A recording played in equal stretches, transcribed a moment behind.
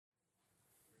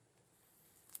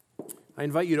I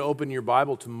invite you to open your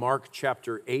Bible to Mark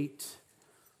chapter 8.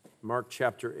 Mark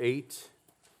chapter 8.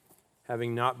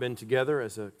 Having not been together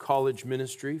as a college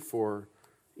ministry for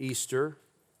Easter,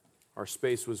 our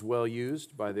space was well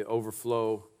used by the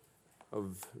overflow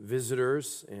of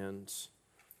visitors and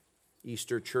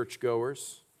Easter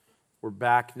churchgoers. We're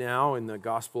back now in the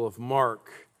Gospel of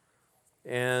Mark,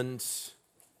 and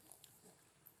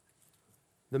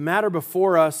the matter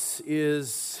before us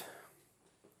is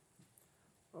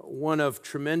one of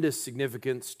tremendous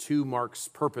significance to Mark's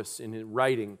purpose in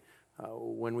writing.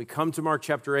 When we come to Mark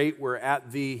chapter 8, we're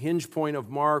at the hinge point of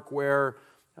Mark where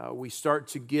we start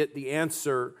to get the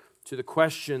answer to the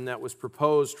question that was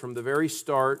proposed from the very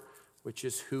start, which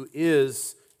is, who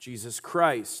is Jesus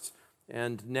Christ?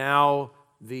 And now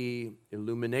the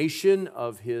illumination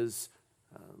of his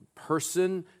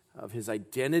person, of his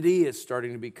identity, is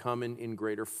starting to become in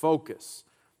greater focus.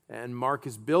 And Mark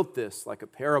has built this like a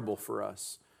parable for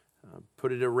us,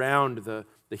 put it around the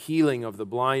healing of the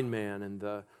blind man and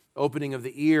the opening of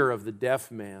the ear of the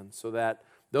deaf man, so that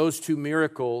those two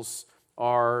miracles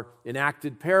are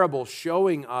enacted parables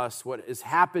showing us what is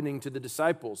happening to the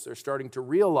disciples. They're starting to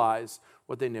realize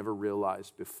what they never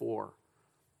realized before.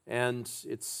 And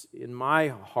it's in my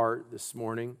heart this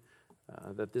morning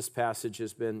that this passage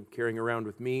has been carrying around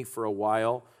with me for a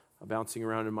while, bouncing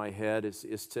around in my head,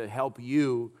 is to help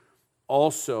you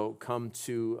also come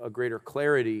to a greater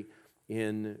clarity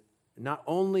in not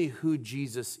only who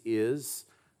Jesus is,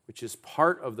 which is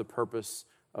part of the purpose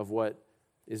of what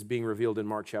is being revealed in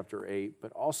Mark chapter 8,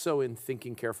 but also in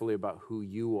thinking carefully about who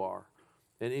you are.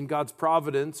 And in God's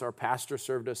providence, our pastor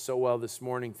served us so well this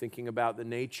morning thinking about the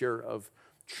nature of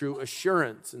true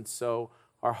assurance. And so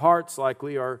our hearts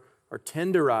likely are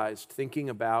tenderized thinking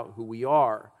about who we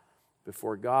are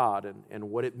before God and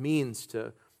what it means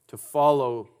to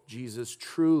follow Jesus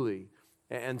truly.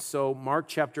 And so Mark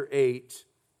chapter 8,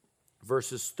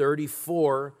 verses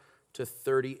 34 to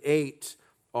 38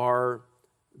 are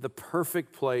the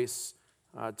perfect place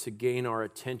to gain our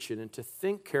attention and to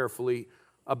think carefully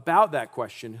about that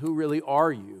question: who really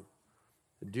are you?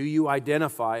 Do you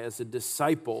identify as a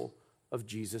disciple of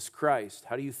Jesus Christ?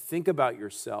 How do you think about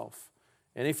yourself?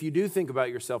 And if you do think about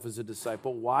yourself as a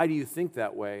disciple, why do you think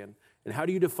that way? And how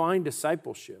do you define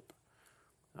discipleship?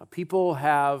 People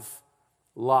have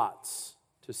lots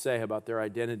to say about their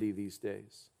identity these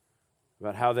days,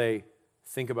 about how they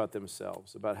think about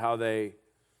themselves, about how they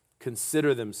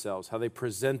consider themselves, how they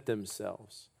present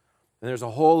themselves. And there's a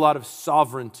whole lot of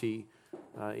sovereignty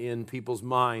in people's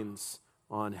minds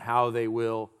on how they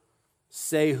will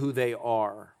say who they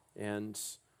are, and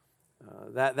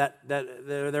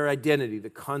their identity, the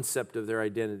concept of their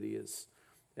identity is,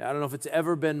 I don't know if it's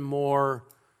ever been more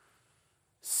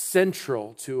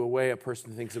central to a way a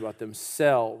person thinks about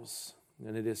themselves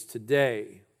than it is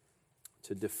today.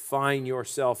 To define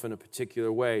yourself in a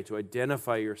particular way, to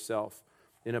identify yourself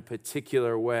in a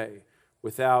particular way,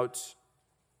 without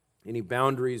any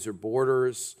boundaries or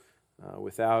borders,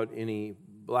 without any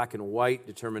black and white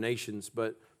determinations,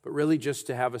 but really just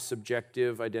to have a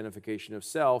subjective identification of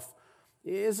self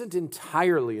isn't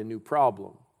entirely a new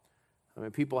problem. I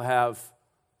mean, people have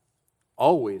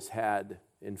always had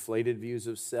inflated views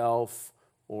of self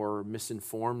or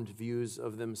misinformed views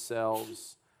of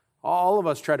themselves. All of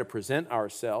us try to present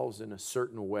ourselves in a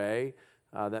certain way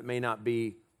that may not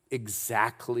be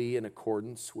exactly in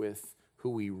accordance with who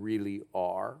we really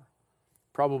are.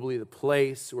 Probably the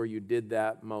place where you did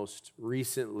that most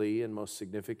recently and most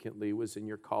significantly was in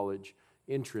your college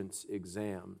entrance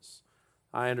exams.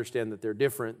 I understand that they're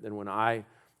different than when I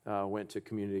went to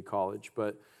community college,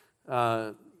 but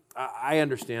I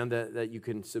understand that you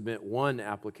can submit one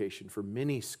application for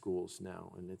many schools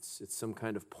now, and it's some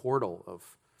kind of portal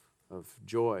of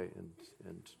joy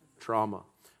and trauma.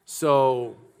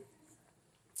 So,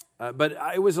 but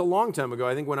it was a long time ago.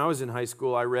 I think when I was in high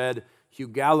school, I read Hugh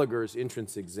Gallagher's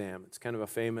entrance exam. It's kind of a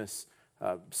famous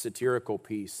satirical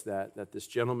piece that this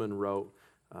gentleman wrote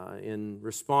in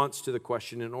response to the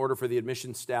question, in order for the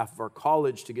admissions staff of our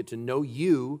college to get to know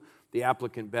you, the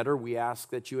applicant, better, we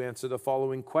ask that you answer the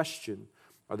following question.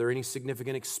 Are there any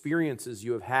significant experiences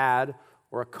you have had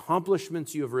or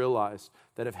accomplishments you have realized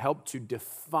that have helped to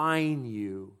define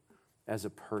you as a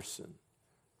person?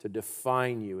 To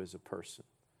define you as a person.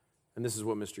 And this is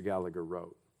what Mr. Gallagher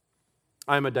wrote.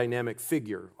 I am a dynamic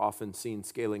figure, often seen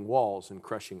scaling walls and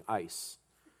crushing ice.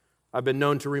 I've been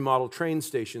known to remodel train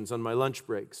stations on my lunch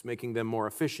breaks, making them more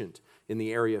efficient in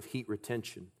the area of heat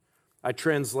retention. I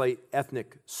translate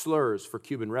ethnic slurs for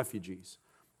Cuban refugees.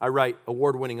 I write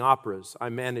award-winning operas. I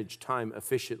manage time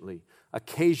efficiently.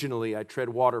 Occasionally, I tread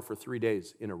water for 3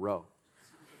 days in a row.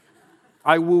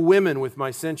 I woo women with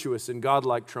my sensuous and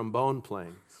godlike trombone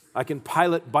playing. I can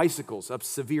pilot bicycles up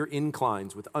severe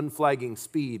inclines with unflagging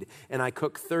speed, and I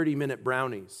cook 30-minute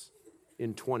brownies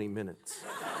in 20 minutes.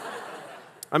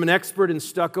 I'm an expert in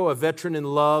stucco, a veteran in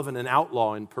love, and an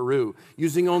outlaw in Peru.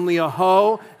 Using only a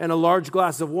hoe and a large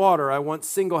glass of water, I once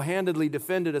single-handedly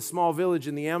defended a small village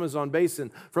in the Amazon basin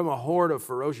from a horde of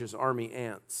ferocious army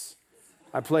ants.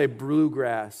 I play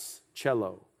bluegrass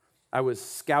cello. I was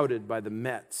scouted by the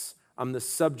Mets. I'm the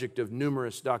subject of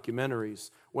numerous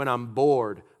documentaries. When I'm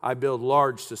bored, I build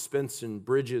large suspension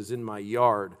bridges in my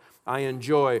yard. I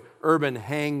enjoy urban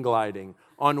hang gliding.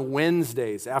 On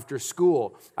Wednesdays after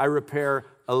school, I repair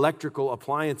electrical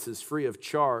appliances free of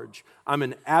charge. I'm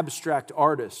an abstract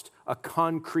artist, a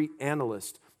concrete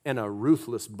analyst, and a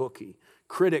ruthless bookie.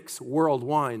 Critics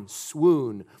worldwide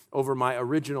swoon over my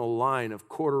original line of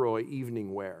corduroy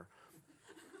evening wear.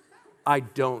 I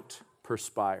don't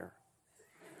perspire.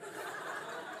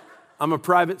 I'm a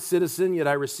private citizen, yet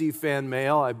I receive fan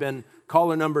mail. I've been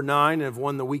caller number 9 and have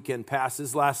won the weekend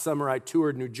passes. Last summer, I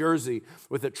toured New Jersey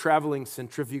with a traveling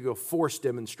centrifugal force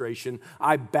demonstration.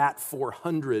 I bat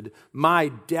 400. My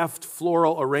deft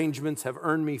floral arrangements have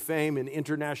earned me fame in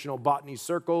international botany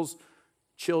circles.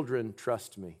 Children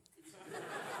trust me.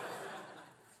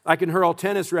 I can hurl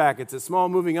tennis rackets at small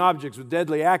moving objects with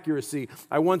deadly accuracy.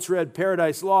 I once read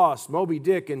Paradise Lost, Moby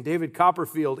Dick, and David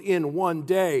Copperfield in one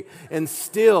day and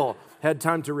still had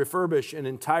time to refurbish an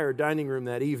entire dining room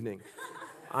that evening.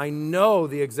 I know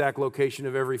the exact location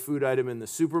of every food item in the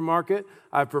supermarket.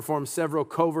 I've performed several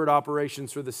covert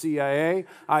operations for the CIA.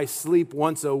 I sleep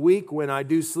once a week. When I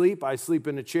do sleep, I sleep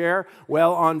in a chair.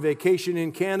 While on vacation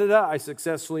in Canada, I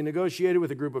successfully negotiated with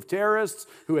a group of terrorists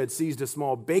who had seized a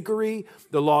small bakery.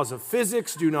 The laws of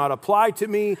physics do not apply to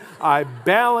me. I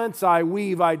balance, I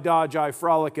weave, I dodge, I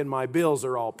frolic, and my bills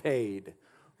are all paid.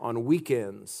 On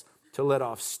weekends, to let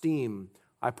off steam,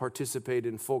 I participate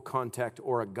in full contact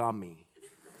origami.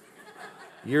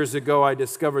 Years ago, I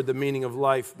discovered the meaning of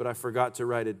life, but I forgot to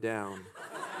write it down.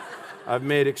 I've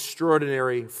made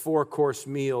extraordinary 4-course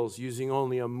meals using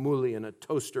only a mouli and a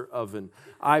toaster oven.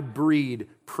 I breed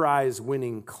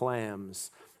prize-winning clams.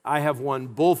 I have won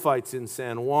bullfights in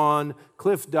San Juan,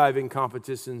 cliff diving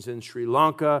competitions in Sri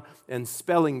Lanka, and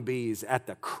spelling bees at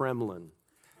the Kremlin.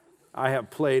 I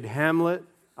have played Hamlet.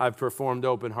 I've performed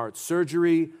open-heart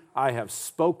surgery. I have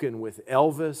spoken with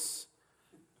Elvis,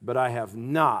 but I have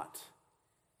not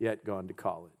yet gone to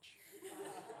college.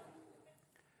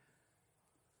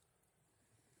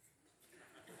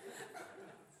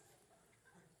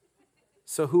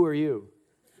 So who are you?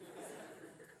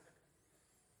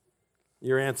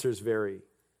 Your answers vary.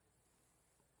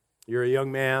 You're a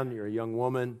young man, you're a young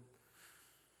woman.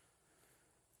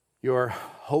 You're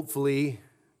hopefully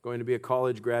going to be a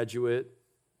college graduate.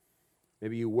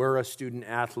 Maybe you were a student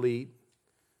athlete.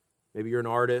 Maybe you're an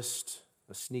artist,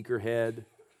 a sneakerhead,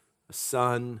 a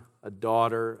son, a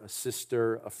daughter, a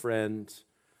sister, a friend,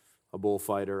 a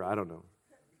bullfighter, I don't know.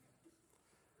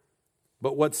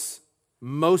 But what's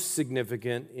most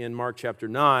significant in Mark chapter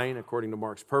 9, according to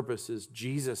Mark's purpose, is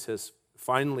Jesus has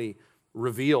finally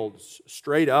revealed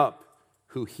straight up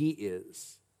who he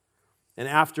is. And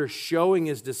after showing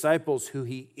his disciples who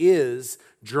he is,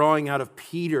 drawing out of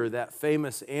Peter that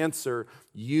famous answer,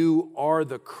 "You are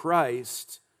the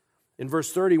Christ," in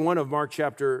verse 31 of Mark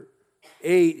chapter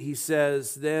 8, he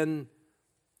says, "Then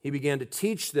he began to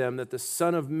teach them that the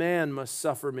Son of Man must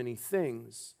suffer many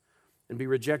things and be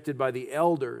rejected by the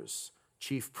elders,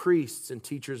 chief priests, and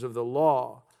teachers of the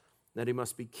law, that he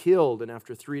must be killed and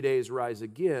after 3 days rise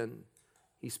again."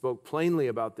 He spoke plainly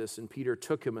about this, and Peter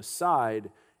took him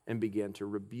aside and began to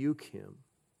rebuke him.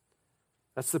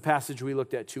 That's the passage we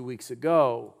looked at 2 weeks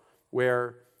ago,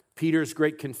 where Peter's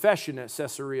great confession at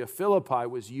Caesarea Philippi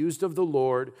was used of the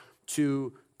Lord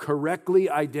to correctly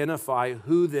identify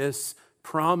who this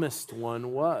promised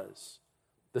one was.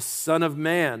 The Son of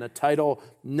Man, a title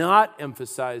not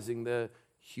emphasizing the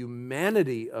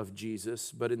humanity of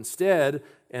Jesus, but instead,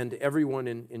 and everyone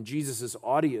in Jesus'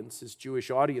 audience, his Jewish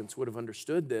audience, would have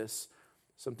understood this,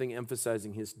 something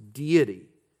emphasizing his deity.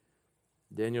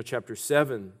 Daniel chapter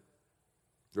 7,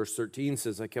 verse 13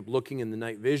 says, "I kept looking in the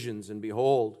night visions, and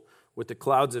behold, with the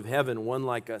clouds of heaven, one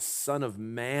like a son of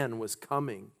man was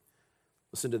coming."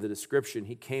 Listen to the description.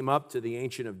 "He came up to the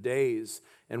Ancient of Days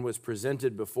and was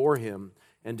presented before him,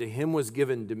 and to him was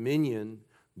given dominion,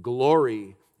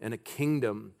 glory, and a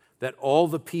kingdom, that all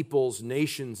the peoples,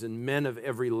 nations, and men of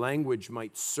every language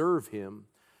might serve him.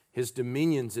 His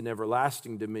dominion's an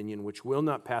everlasting dominion which will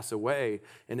not pass away,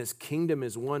 and his kingdom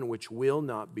is one which will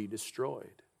not be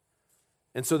destroyed."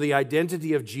 And so the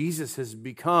identity of Jesus has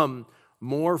become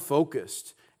more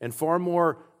focused and far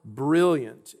more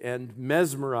brilliant and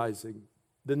mesmerizing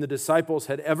than the disciples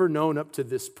had ever known up to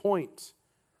this point.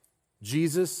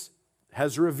 Jesus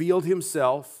has revealed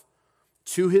himself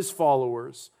to his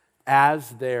followers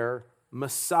as their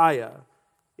Messiah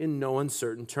in no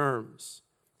uncertain terms.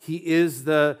 He is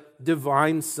the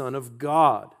divine Son of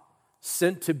God,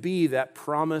 sent to be that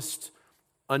promised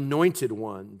anointed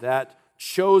one, that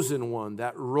chosen one,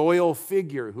 that royal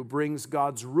figure who brings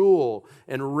God's rule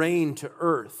and reign to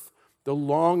earth, the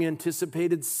long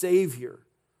anticipated Savior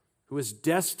who is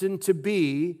destined to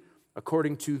be,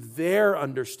 according to their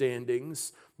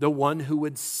understandings, the one who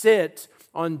would sit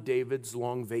on David's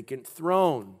long vacant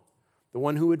throne, the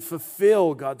one who would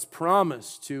fulfill God's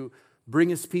promise to bring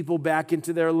his people back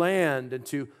into their land and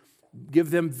to give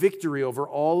them victory over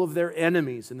all of their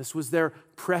enemies. And this was their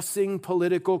pressing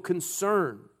political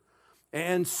concern.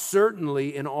 And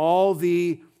certainly in all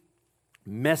the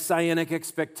messianic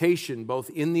expectation, both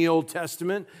in the Old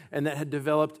Testament and that had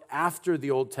developed after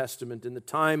the Old Testament in the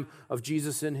time of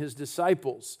Jesus and his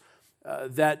disciples,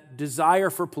 that desire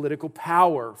for political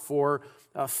power, for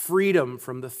freedom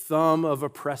from the thumb of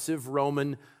oppressive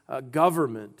Roman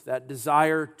government, that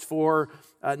desire for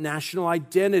national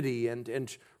identity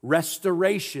and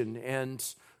restoration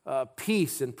and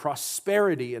peace and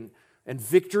prosperity and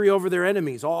victory over their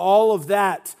enemies. All of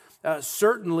that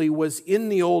certainly was in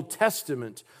the Old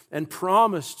Testament and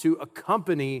promised to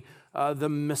accompany the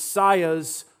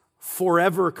Messiah's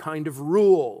forever kind of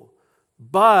rule.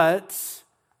 But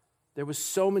there was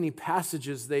so many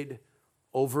passages they'd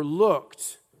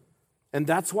overlooked. And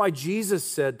that's why Jesus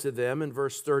said to them in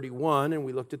verse 31, and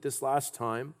we looked at this last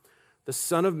time, the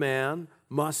Son of Man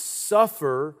must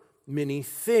suffer many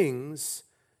things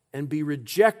and be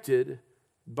rejected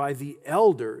by the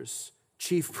elders,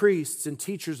 chief priests, and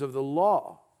teachers of the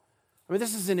law. I mean,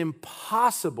 this is an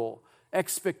impossible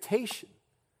expectation.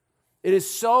 It is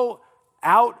so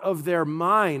out of their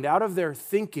mind, out of their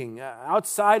thinking,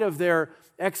 outside of their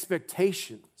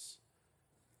expectations.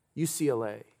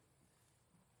 UCLA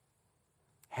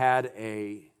had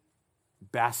a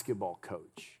basketball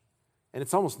coach, and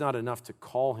it's almost not enough to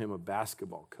call him a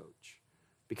basketball coach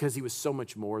because he was so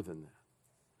much more than that.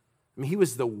 I mean, he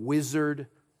was the Wizard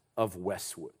of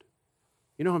Westwood.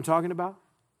 You know who I'm talking about?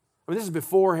 I mean, this is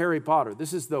before Harry Potter.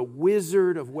 This is the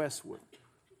Wizard of Westwood.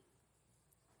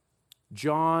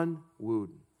 John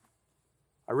Wooden.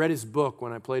 I read his book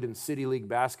when I played in City League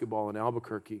basketball in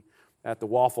Albuquerque at the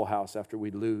Waffle House after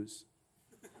we'd lose.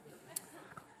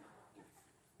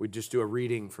 We'd just do a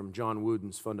reading from John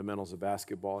Wooden's Fundamentals of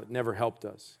Basketball. It never helped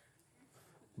us.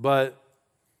 But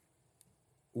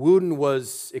Wooden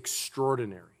was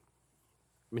extraordinary.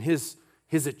 I mean,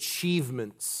 his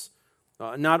achievements,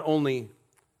 not only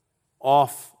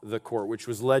off the court, which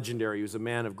was legendary. He was a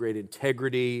man of great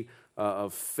integrity,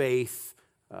 of faith,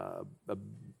 a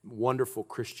wonderful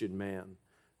Christian man.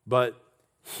 But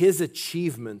his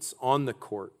achievements on the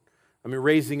court, I mean,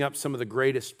 raising up some of the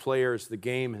greatest players the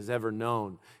game has ever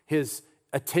known, his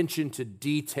attention to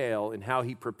detail in how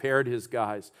he prepared his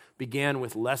guys began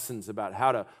with lessons about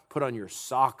how to put on your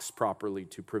socks properly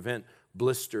to prevent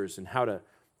blisters and how to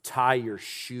tie your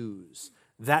shoes.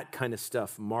 That kind of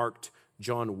stuff marked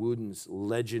John Wooden's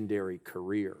legendary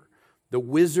career. The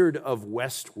Wizard of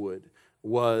Westwood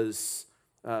was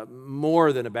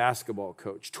more than a basketball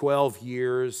coach. 12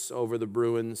 years over the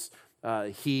Bruins.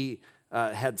 He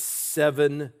had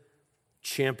 7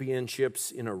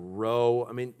 championships in a row.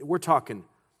 I mean, we're talking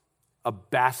a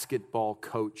basketball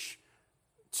coach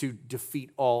to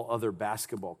defeat all other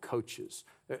basketball coaches.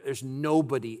 There's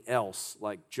nobody else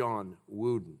like John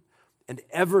Wooden. And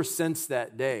ever since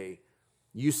that day,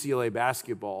 UCLA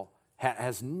basketball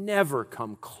has never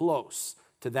come close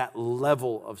to that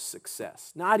level of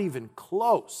success. Not even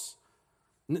close.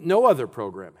 No other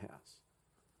program has.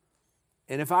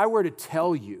 And if I were to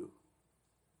tell you,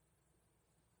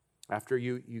 after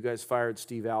you guys fired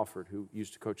Steve Alford, who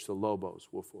used to coach the Lobos,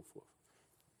 woof, woof, woof,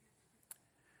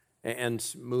 and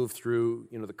moved through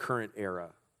the current era,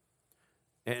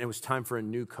 and it was time for a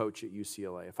new coach at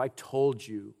UCLA, if I told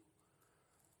you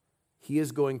he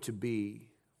is going to be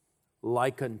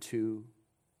like unto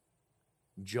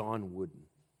John Wooden.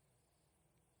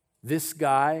 This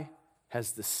guy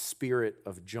has the spirit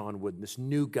of John Wooden, this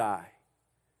new guy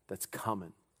that's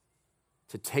coming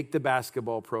to take the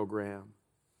basketball program,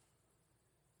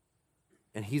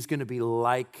 and he's going to be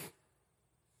like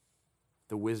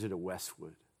the Wizard of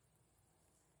Westwood,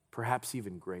 perhaps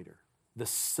even greater, the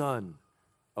son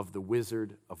of the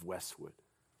Wizard of Westwood.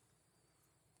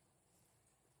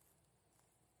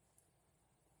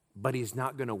 But he's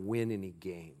not going to win any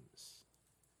games.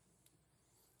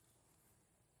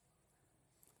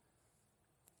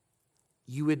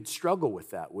 you would struggle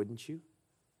with that, wouldn't you?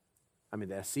 I mean,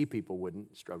 the SC people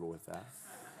wouldn't struggle with that.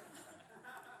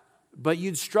 But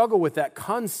you'd struggle with that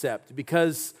concept,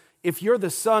 because if you're the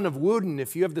son of Wooden,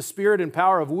 if you have the spirit and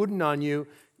power of Wooden on you,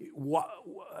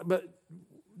 but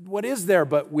what is there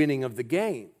but winning of the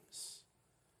games?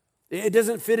 It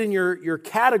doesn't fit in your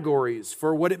categories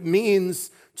for what it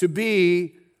means to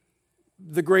be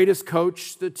the greatest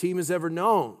coach the team has ever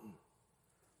known.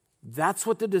 That's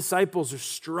what the disciples are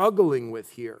struggling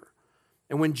with here.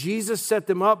 And when Jesus set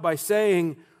them up by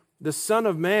saying, the Son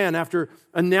of Man, after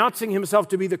announcing himself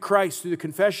to be the Christ through the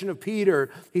confession of Peter,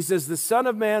 he says, the Son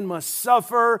of Man must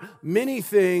suffer many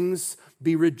things,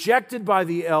 be rejected by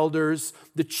the elders,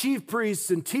 the chief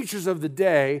priests and teachers of the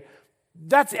day.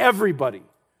 That's everybody.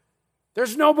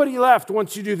 There's nobody left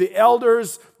once you do the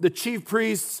elders, the chief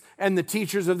priests, and the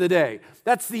teachers of the day.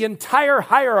 That's the entire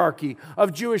hierarchy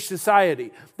of Jewish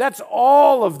society. That's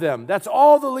all of them. That's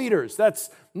all the leaders. That's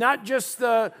not just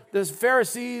the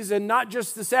Pharisees and not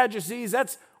just the Sadducees.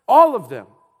 That's all of them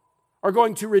are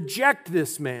going to reject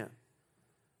this man.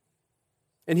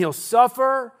 And he'll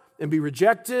suffer and be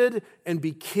rejected and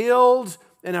be killed,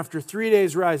 and after 3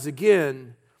 days rise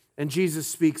again. And Jesus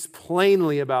speaks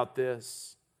plainly about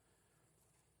this.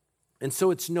 And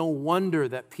so it's no wonder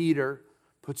that Peter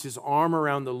puts his arm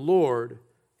around the Lord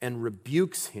and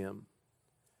rebukes him.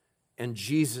 And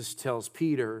Jesus tells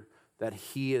Peter that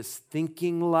he is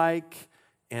thinking like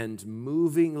and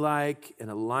moving like and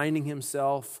aligning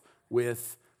himself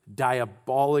with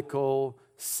diabolical,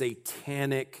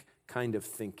 satanic kind of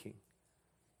thinking.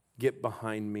 Get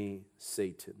behind me,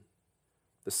 Satan.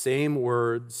 The same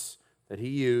words that he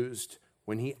used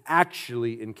when he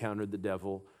actually encountered the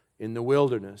devil in the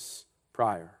wilderness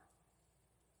prior.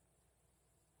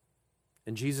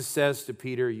 And Jesus says to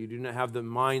Peter, you do not have in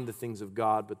mind the things of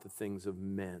God, but the things of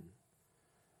men.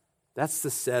 That's the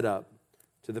setup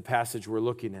to the passage we're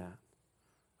looking at.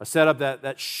 A setup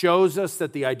that shows us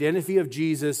that the identity of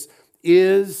Jesus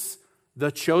is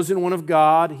the chosen one of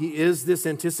God. He is this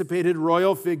anticipated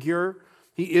royal figure.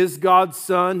 He is God's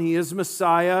Son. He is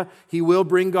Messiah. He will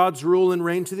bring God's rule and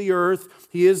reign to the earth.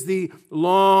 He is the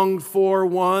longed-for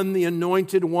one, the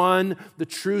anointed one, the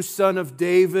true Son of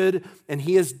David. And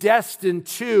he is destined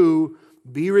to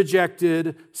be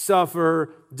rejected,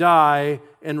 suffer, die,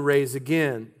 and rise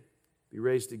again. Be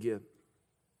raised again.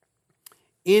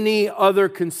 Any other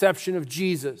conception of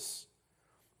Jesus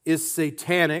is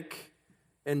satanic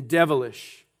and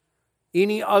devilish.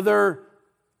 Any other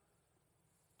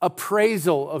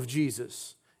appraisal of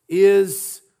Jesus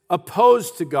is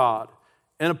opposed to God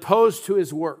and opposed to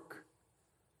his work.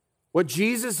 What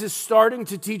Jesus is starting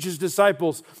to teach his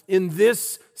disciples in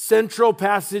this central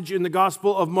passage in the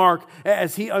Gospel of Mark,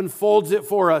 as he unfolds it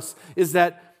for us, is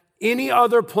that any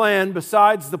other plan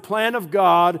besides the plan of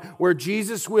God, where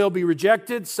Jesus will be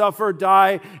rejected, suffer,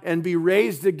 die, and be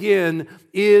raised again,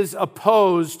 is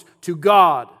opposed to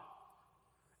God.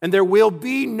 And there will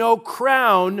be no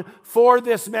crown for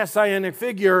this messianic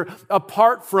figure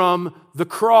apart from the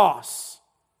cross.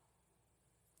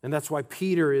 And that's why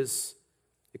Peter is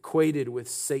equated with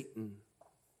Satan.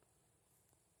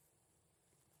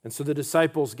 And so the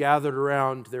disciples gathered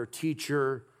around their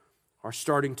teacher are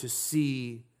starting to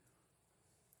see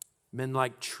men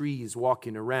like trees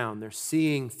walking around. They're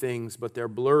seeing things, but they're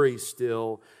blurry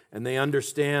still. And they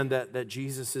understand that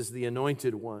Jesus is the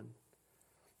anointed one.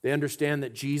 They understand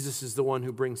that Jesus is the one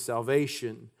who brings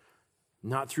salvation,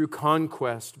 not through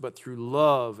conquest, but through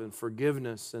love and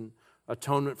forgiveness and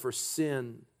atonement for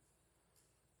sin.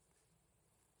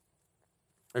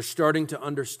 They're starting to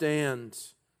understand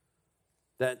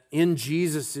that in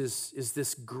Jesus is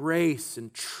this grace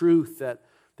and truth that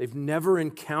they've never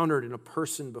encountered in a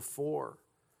person before.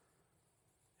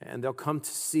 And they'll come to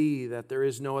see that there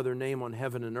is no other name on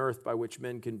heaven and earth by which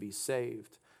men can be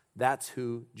saved. That's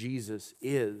who Jesus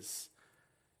is.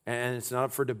 And it's not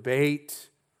up for debate.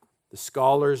 The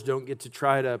scholars don't get to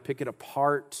try to pick it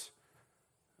apart.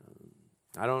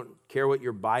 I don't care what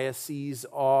your biases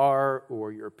are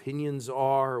or your opinions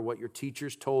are or what your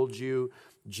teachers told you.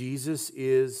 Jesus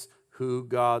is who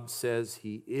God says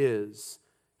he is.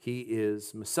 He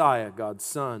is Messiah, God's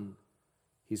Son.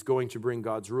 He's going to bring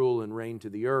God's rule and reign to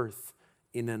the earth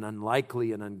in an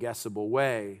unlikely and unguessable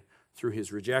way through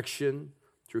his rejection,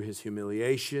 through his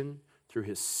humiliation, through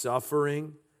his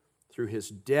suffering, through his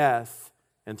death,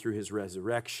 and through his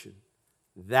resurrection.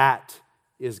 That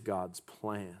is God's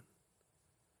plan.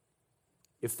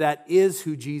 If that is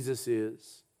who Jesus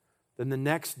is, then the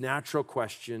next natural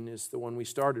question is the one we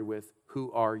started with.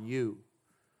 Who are you?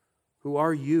 Who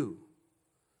are you?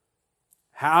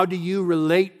 How do you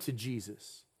relate to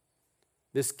Jesus?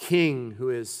 This king who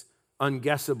is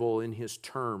unguessable in his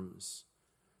terms.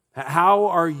 How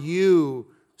are you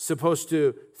supposed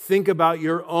to think about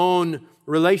your own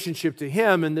relationship to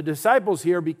him? And the disciples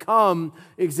here become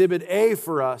exhibit A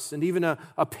for us, and even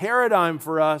a paradigm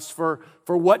for us for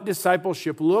what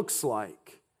discipleship looks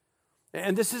like.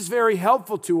 And this is very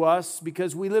helpful to us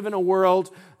because we live in a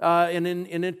world and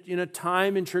in a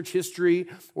time in church history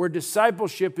where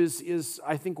discipleship is,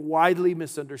 I think, widely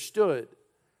misunderstood.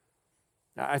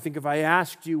 I think if I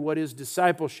asked you what is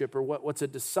discipleship or what's a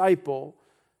disciple,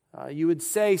 you would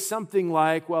say something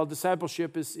like, well,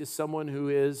 discipleship is someone who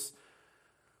is,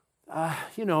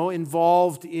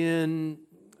 involved in,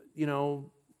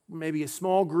 maybe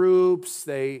small groups.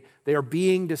 They are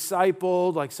being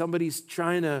discipled, like somebody's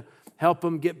trying to help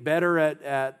them get better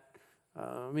at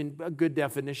a good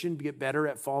definition, get better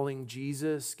at following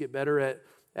Jesus, get better at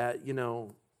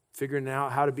figuring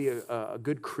out how to be a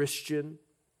good Christian.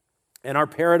 And our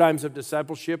paradigms of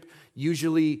discipleship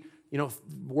usually,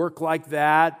 work like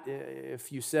that.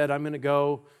 If you said, I'm going to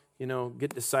go,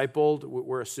 get discipled,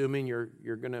 we're assuming you're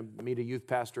going to meet a youth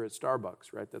pastor at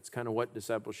Starbucks, right? That's kind of what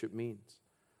discipleship means.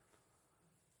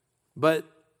 But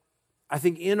I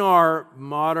think in our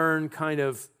modern kind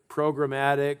of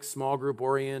programmatic, small group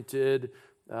oriented,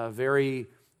 very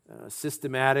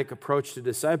systematic approach to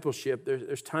discipleship,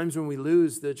 there's times when we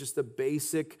lose just the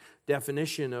basic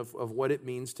definition of what it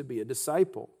means to be a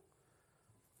disciple.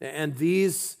 And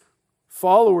these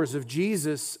followers of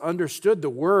Jesus understood the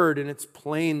word in its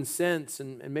plain sense,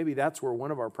 and maybe that's where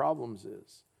one of our problems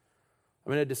is.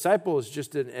 A disciple is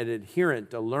just an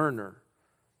adherent, a learner.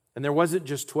 And there wasn't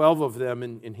just 12 of them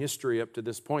in history up to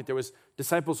this point. There was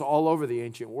disciples all over the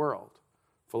ancient world.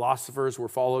 Philosophers were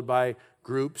followed by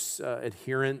groups,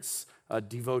 adherents,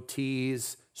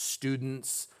 devotees,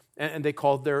 students, and they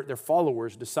called their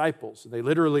followers disciples. They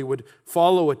literally would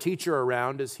follow a teacher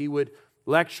around as he would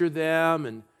lecture them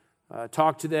and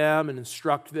talk to them and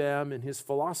instruct them in his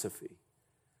philosophy.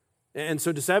 And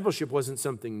so discipleship wasn't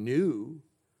something new.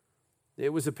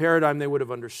 It was a paradigm they would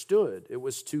have understood. It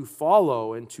was to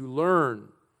follow and to learn.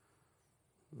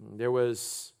 There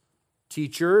was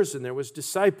teachers and there was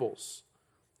disciples.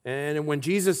 And when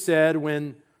Jesus said,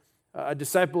 when a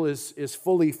disciple is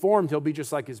fully formed, he'll be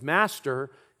just like his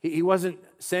master, he wasn't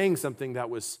saying something that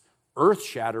was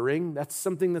earth-shattering. That's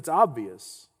something that's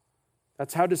obvious.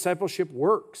 That's how discipleship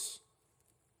works.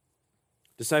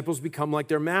 Disciples become like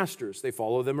their masters. They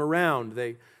follow them around.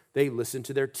 They listen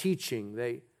to their teaching.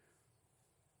 They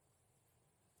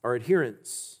are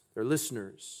adherents. They're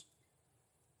listeners.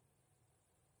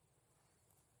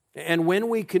 And when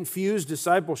we confuse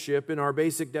discipleship in our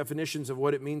basic definitions of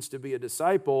what it means to be a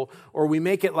disciple, or we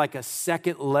make it like a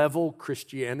second-level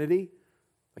Christianity,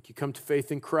 like you come to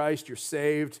faith in Christ, you're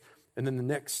saved, and then the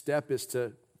next step is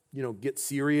to, get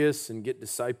serious and get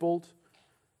discipled,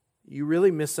 you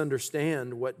really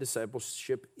misunderstand what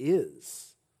discipleship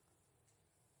is.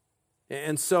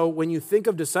 And so when you think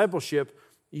of discipleship,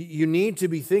 you need to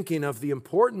be thinking of the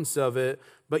importance of it,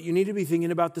 but you need to be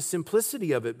thinking about the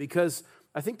simplicity of it, because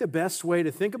I think the best way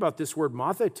to think about this word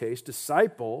mathetes,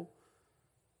 disciple,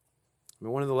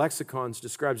 one of the lexicons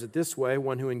describes it this way: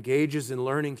 one who engages in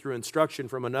learning through instruction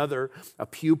from another, a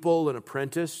pupil, an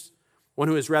apprentice, one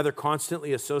who is rather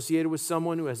constantly associated with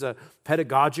someone who has a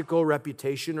pedagogical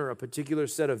reputation or a particular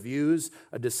set of views,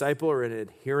 a disciple or an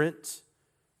adherent.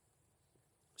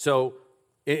 So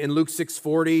in Luke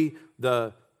 6:40,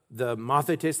 the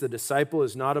mathetes, the disciple,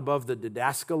 is not above the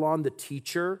didaskalon, the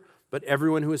teacher, but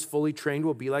everyone who is fully trained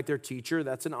will be like their teacher.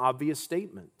 That's an obvious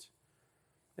statement.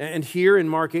 And here in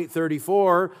Mark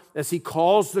 8:34, as he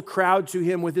calls the crowd to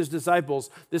him with his disciples,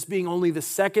 this being only the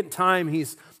second time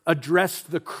he's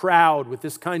addressed the crowd with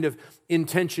this kind of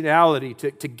intentionality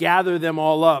to gather them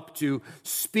all up, to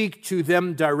speak to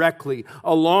them directly,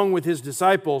 along with his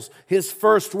disciples, his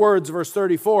first words, verse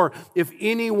 34, if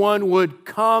anyone would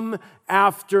come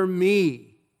after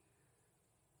me,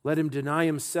 let him deny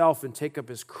himself and take up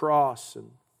his cross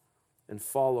and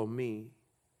follow me,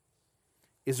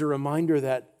 is a reminder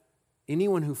that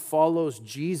anyone who follows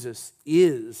Jesus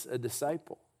is a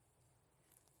disciple.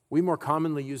 We more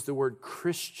commonly use the word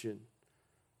Christian,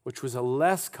 which was a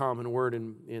less common word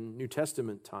in New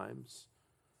Testament times,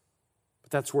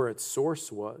 but that's where its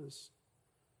source was.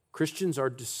 Christians are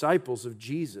disciples of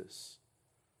Jesus.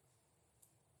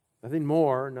 Nothing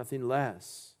more, nothing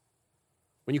less.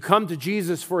 When you come to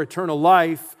Jesus for eternal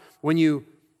life, when you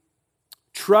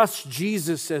trust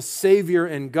Jesus as Savior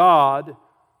and God,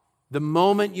 the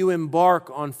moment you embark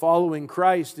on following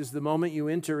Christ is the moment you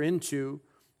enter into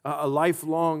a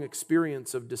lifelong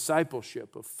experience of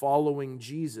discipleship, of following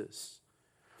Jesus.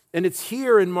 And it's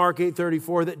here in Mark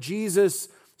 8:34 that Jesus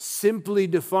simply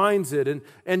defines it.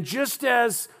 And just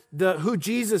as who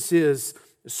Jesus is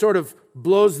sort of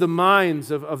blows the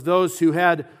minds of those who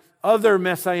had other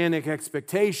messianic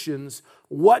expectations,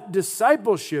 what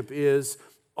discipleship is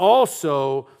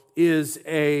also is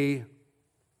it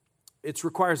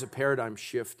requires a paradigm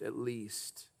shift at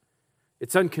least.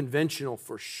 It's unconventional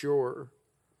for sure.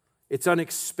 It's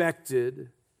unexpected.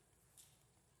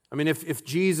 I mean, if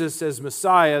Jesus as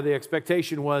Messiah, the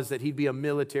expectation was that he'd be a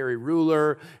military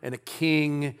ruler and a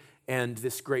king and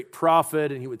this great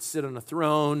prophet, and he would sit on a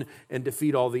throne and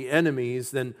defeat all the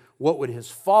enemies, then what would his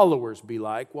followers be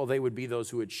like? Well, they would be those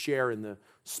who would share in the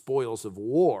spoils of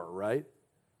war, right?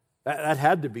 That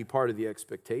had to be part of the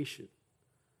expectation.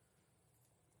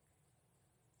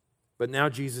 But now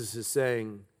Jesus is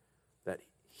saying that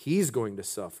he's going to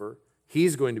suffer,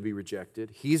 he's going to be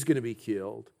rejected, he's going to be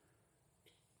killed,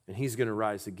 and he's going to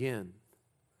rise again.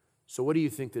 So what do you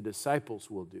think the disciples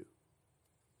will do?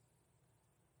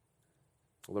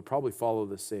 Well, they'll probably follow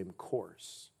the same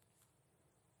course.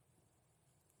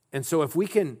 And so if we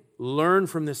can learn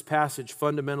from this passage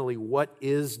fundamentally what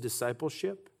is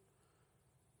discipleship,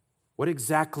 what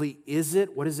exactly is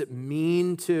it? What does it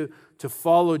mean to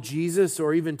follow Jesus,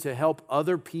 or even to help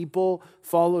other people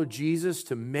follow Jesus,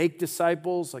 to make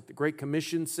disciples, like the Great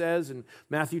Commission says in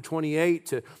Matthew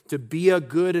 28, to be a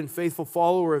good and faithful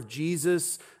follower of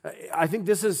Jesus? I think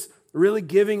this is really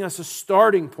giving us a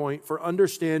starting point for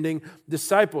understanding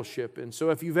discipleship. And so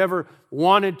if you've ever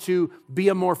wanted to be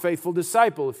a more faithful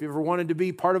disciple, if you've ever wanted to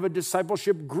be part of a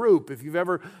discipleship group, if you've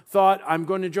ever thought, I'm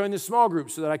going to join the small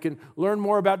group so that I can learn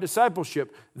more about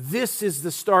discipleship, this is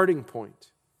the starting point.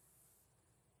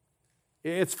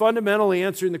 It's fundamentally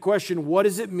answering the question, what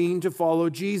does it mean to follow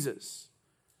Jesus?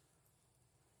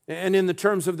 And in the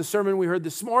terms of the sermon we heard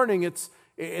this morning, it's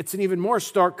an even more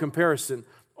stark comparison.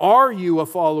 Are you a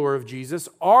follower of Jesus?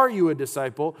 Are you a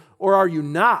disciple? Or are you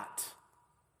not?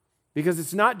 Because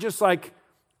it's not just like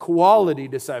quality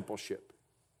discipleship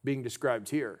being described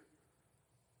here.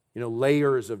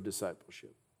 Layers of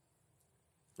discipleship.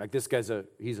 Like this guy's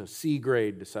he's a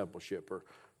C-grade discipleship, or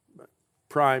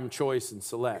prime, choice, and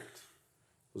select.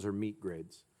 Those are meat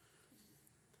grades.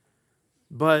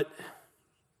 But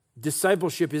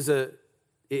discipleship is a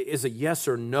yes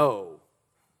or no.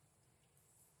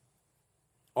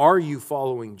 Are you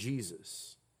following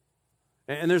Jesus?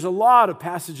 And there's a lot of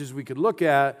passages we could look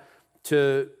at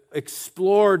to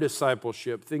explore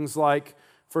discipleship. Things like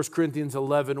 1 Corinthians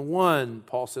 11:1,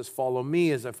 Paul says, follow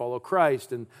me as I follow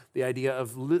Christ, and the idea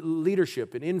of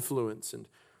leadership and influence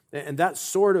and that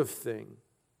sort of thing.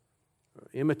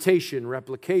 Imitation,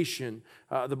 replication.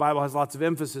 The Bible has lots of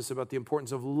emphasis about the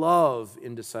importance of love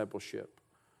in discipleship.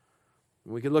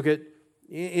 We could look at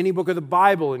any book of the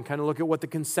Bible and kind of look at what the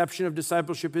conception of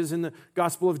discipleship is in the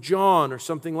Gospel of John or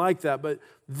something like that. But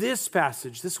this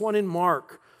passage, this one in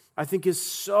Mark, I think is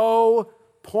so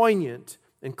poignant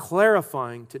and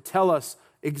clarifying to tell us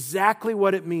exactly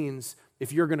what it means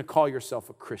if you're going to call yourself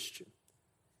a Christian,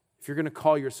 if you're going to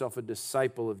call yourself a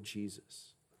disciple of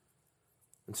Jesus.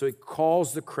 And so he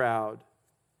calls the crowd,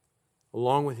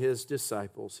 along with his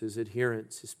disciples, his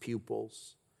adherents, his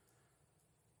pupils.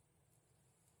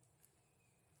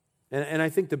 And I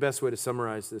think the best way to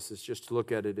summarize this is just to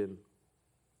look at it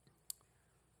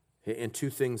in two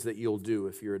things that you'll do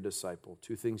if you're a disciple.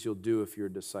 Two things you'll do if you're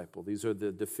a disciple. These are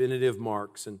the definitive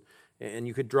marks, and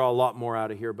you could draw a lot more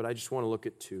out of here, but I just want to look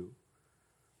at two.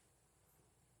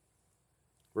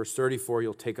 Verse 34,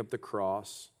 you'll take up the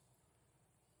cross,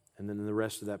 and then in the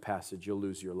rest of that passage, you'll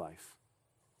lose your life.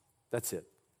 That's it.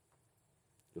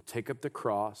 You'll take up the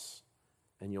cross,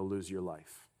 and you'll lose your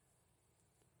life.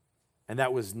 And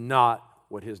that was not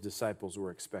what his disciples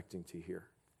were expecting to hear.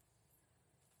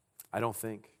 I don't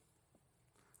think.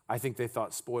 I think they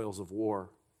thought spoils of war.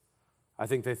 I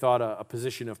think they thought a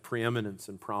position of preeminence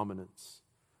and prominence.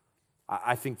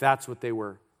 I think that's what they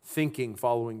were thinking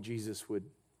following Jesus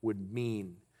would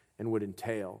mean and would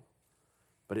entail.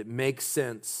 But it makes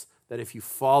sense that if you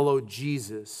follow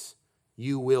Jesus,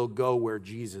 you will go where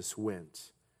Jesus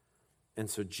went. And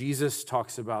so Jesus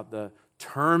talks about the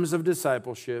terms of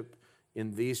discipleship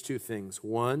in these two things.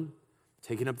 One,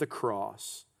 taking up the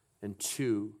cross, and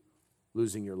two,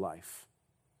 losing your life.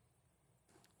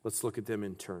 Let's look at them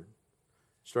in turn.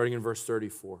 Starting in verse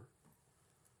 34.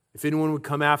 If anyone would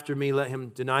come after me, let him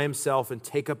deny himself and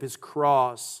take up his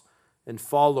cross and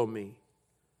follow me.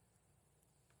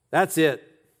 That's it.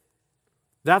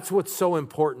 That's what's so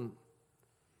important.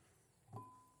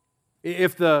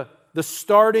 If the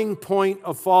starting point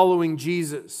of following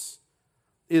Jesus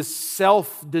is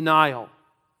self-denial,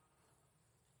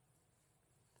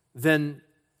 then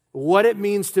what it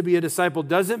means to be a disciple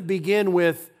doesn't begin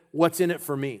with what's in it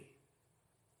for me.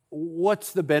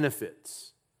 What's the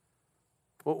benefits?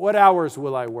 What hours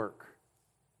will I work?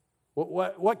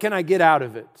 What can I get out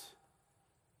of it?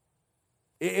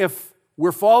 If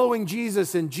we're following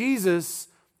Jesus and Jesus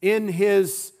in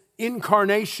his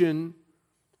incarnation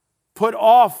put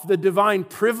off the divine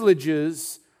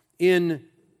privileges in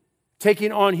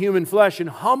taking on human flesh and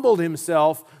humbled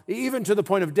himself even to the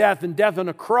point of death and death on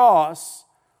a cross,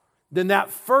 then that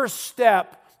first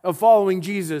step of following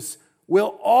Jesus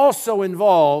will also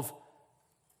involve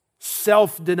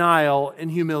self-denial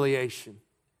and humiliation.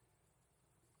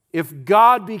 If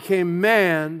God became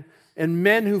man, and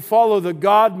men who follow the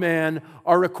God-man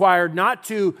are required not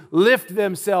to lift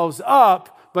themselves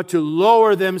up, but to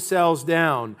lower themselves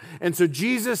down. And so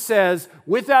Jesus says,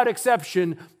 without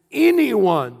exception,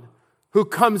 anyone who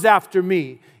comes after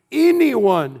me,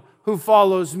 anyone who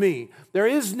follows me. There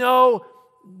is no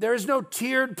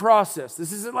tiered process.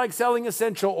 This isn't like selling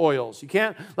essential oils. You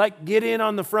can't get in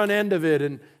on the front end of it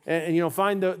and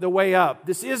find the way up.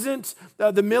 This isn't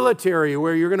the military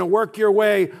where you're going to work your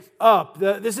way up.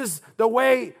 This is the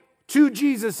way to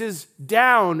Jesus is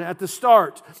down at the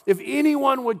start. If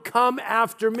anyone would come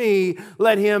after me,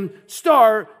 let him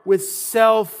start with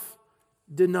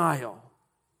self-denial.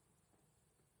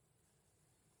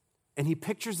 And he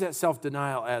pictures that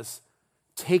self-denial as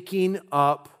taking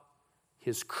up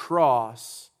his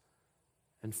cross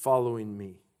and following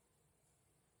me.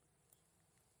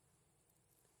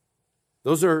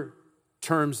 Those are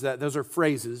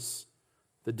phrases,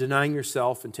 the denying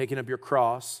yourself and taking up your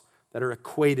cross, that are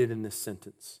equated in this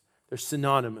sentence. They're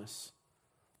synonymous.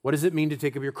 What does it mean to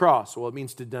take up your cross? Well, it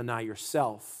means to deny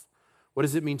yourself. What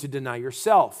does it mean to deny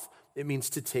yourself? It means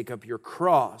to take up your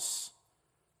cross.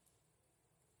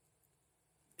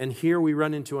 And here we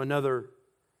run into another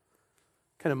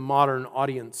kind of modern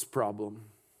audience problem,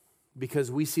 because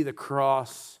we see the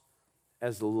cross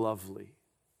as lovely,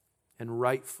 and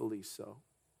rightfully so.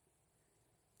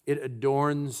 It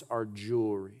adorns our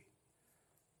jewelry.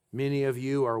 Many of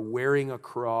you are wearing a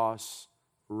cross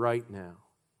right now,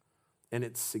 and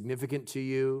it's significant to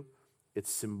you, it's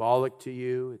symbolic to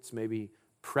you, it's maybe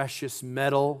precious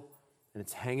metal, and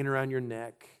it's hanging around your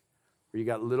neck, or you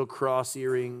got little cross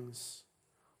earrings.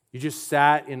 You just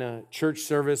sat in a church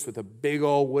service with a big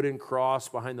old wooden cross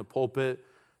behind the pulpit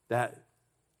that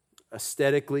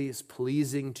aesthetically is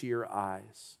pleasing to your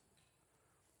eyes.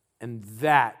 And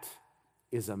that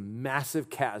is a massive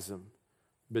chasm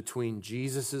between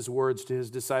Jesus' words to his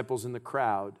disciples in the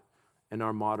crowd and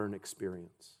our modern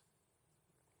experience.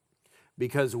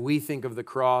 Because we think of the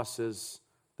cross as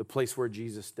the place where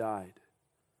Jesus died.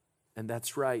 And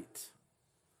that's right.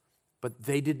 But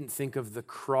they didn't think of the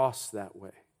cross that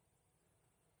way.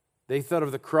 They thought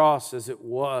of the cross as it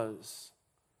was,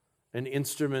 an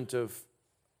instrument of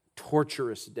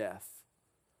torturous death.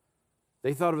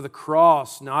 They thought of the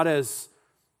cross not as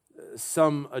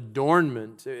some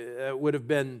adornment. It would have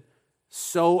been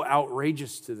so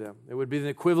outrageous to them. It would be the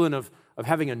equivalent of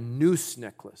having a noose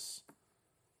necklace.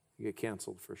 You get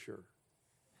canceled for sure.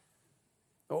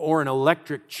 Or an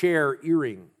electric chair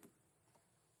earring.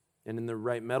 And in the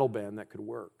right metal band, that could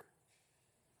work.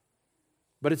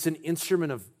 But it's an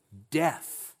instrument of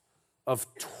death, of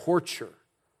torture.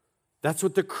 That's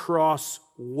what the cross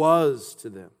was to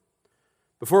them.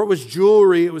 Before it was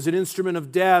jewelry, it was an instrument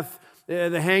of death.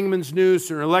 The hangman's noose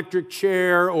or an electric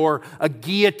chair or a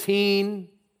guillotine.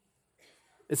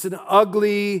 It's an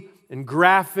ugly and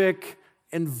graphic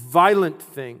and violent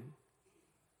thing.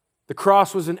 The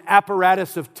cross was an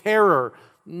apparatus of terror.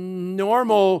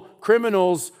 Normal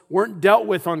criminals weren't dealt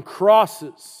with on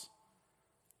crosses.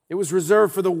 It was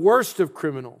reserved for the worst of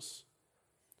criminals,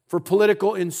 for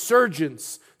political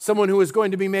insurgents, someone who was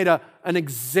going to be made an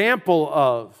example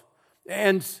of.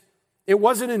 And it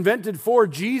wasn't invented for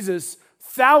Jesus.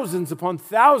 Thousands upon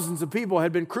thousands of people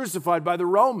had been crucified by the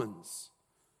Romans.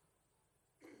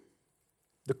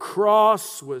 The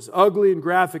cross was ugly and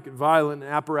graphic and violent, an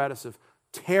apparatus of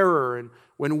terror. And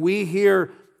when we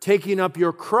hear taking up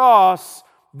your cross,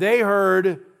 they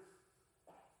heard,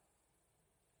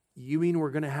 you mean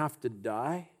we're going to have to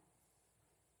die?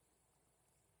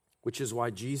 Which is why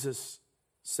Jesus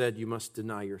said you must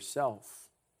deny yourself.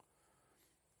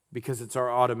 Because it's our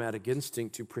automatic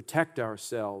instinct to protect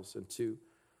ourselves and to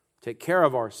take care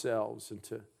of ourselves and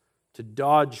to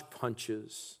dodge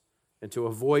punches and to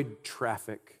avoid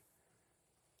traffic.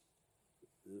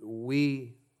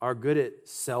 We are good at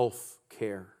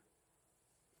self-care.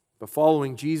 But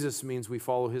following Jesus means we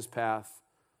follow his path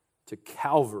to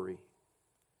Calvary.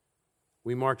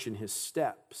 We march in his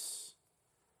steps.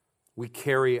 We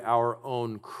carry our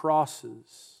own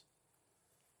crosses.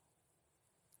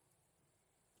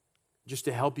 just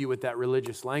to help you with that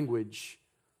religious language,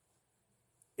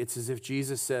 it's as if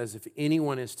Jesus says, if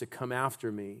anyone is to come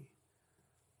after me,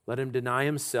 let him deny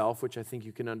himself, which I think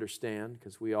you can understand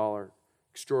because we all are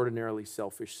extraordinarily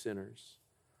selfish sinners.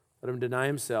 Let him deny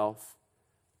himself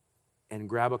and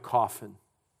grab a coffin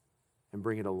and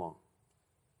bring it along.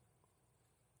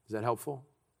 Is that helpful?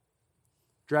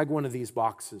 Drag one of these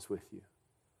boxes with you.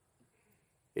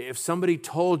 If somebody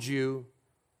told you,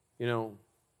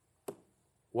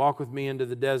 walk with me into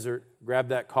the desert, grab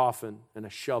that coffin and a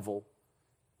shovel,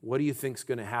 what do you think's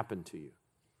going to happen to you?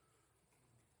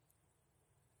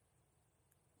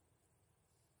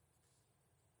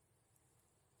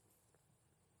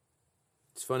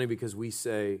 It's funny because we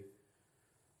say,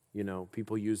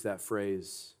 people use that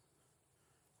phrase,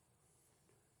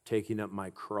 taking up my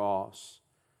cross,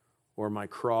 or my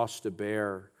cross to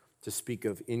bear, to speak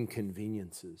of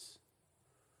inconveniences.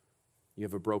 You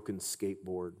have a broken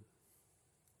skateboard,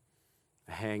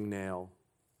 a hangnail,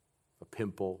 a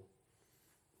pimple,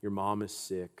 your mom is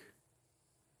sick,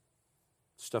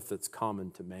 stuff that's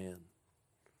common to man.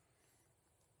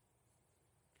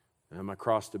 And my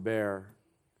cross to bear,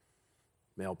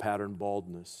 male pattern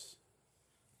baldness.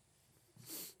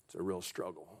 It's a real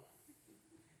struggle.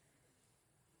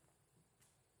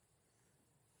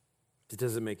 It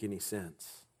doesn't make any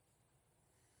sense.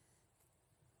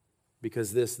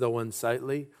 Because this, though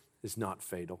unsightly, is not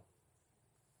fatal.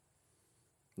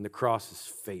 And the cross is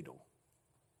fatal.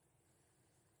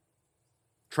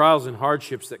 Trials and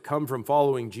hardships that come from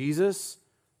following Jesus,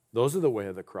 those are the way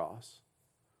of the cross.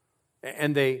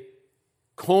 And they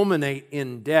culminate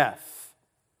in death.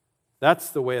 That's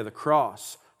the way of the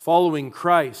cross. Following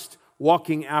Christ,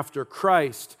 walking after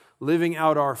Christ, living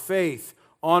out our faith,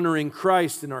 honoring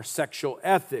Christ in our sexual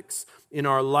ethics, in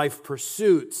our life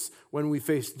pursuits, when we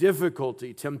face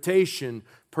difficulty, temptation,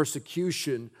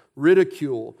 persecution,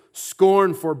 ridicule,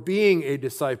 scorn for being a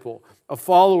disciple, a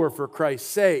follower for Christ's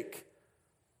sake.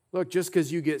 Look, just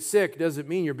because you get sick doesn't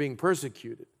mean you're being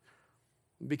persecuted.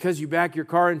 Because you back your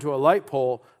car into a light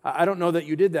pole, I don't know that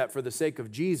you did that for the sake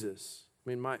of Jesus. I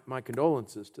mean, my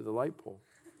condolences to the light pole.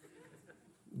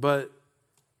 But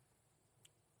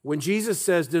when Jesus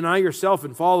says, deny yourself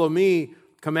and follow me,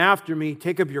 come after me,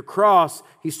 take up your cross,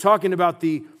 he's talking about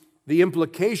the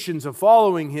implications of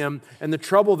following him and the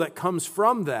trouble that comes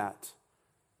from that.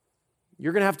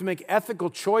 You're going to have to make ethical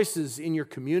choices in your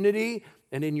community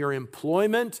and in your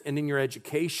employment and in your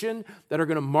education that are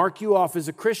going to mark you off as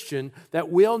a Christian that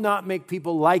will not make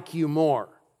people like you more,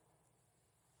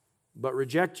 but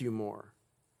reject you more.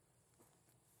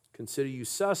 Consider you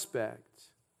suspect,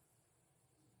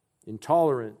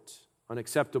 intolerant,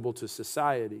 unacceptable to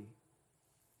society.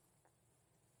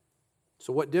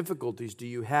 So what difficulties do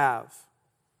you have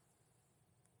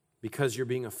because you're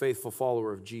being a faithful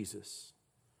follower of Jesus?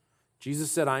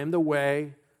 Jesus said, I am the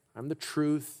way, I'm the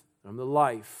truth, I'm the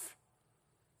life.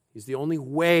 He's the only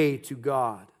way to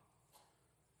God.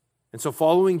 And so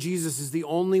following Jesus is the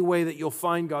only way that you'll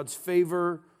find God's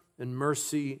favor and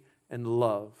mercy and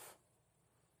love.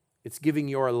 It's giving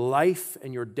your life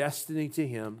and your destiny to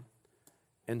him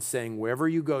and saying, wherever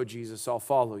you go, Jesus, I'll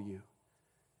follow you.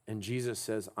 And Jesus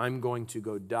says, I'm going to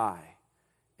go die.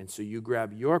 And so you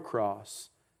grab your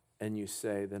cross and you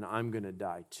say, then I'm going to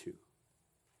die too.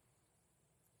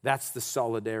 That's the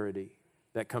solidarity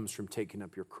that comes from taking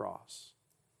up your cross.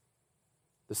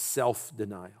 The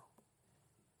self-denial.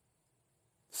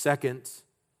 Second,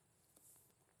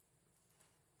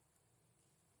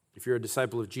 if you're a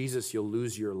disciple of Jesus, you'll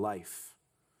lose your life.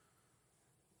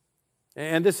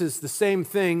 And this is the same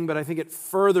thing, but I think it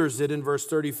furthers it in verse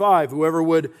 35. Whoever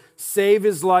would save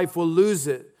his life will lose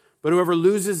it, but whoever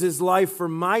loses his life for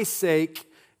my sake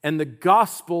and the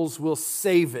gospel's will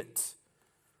save it.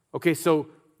 Okay, so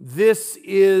this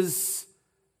is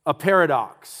a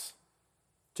paradox,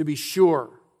 to be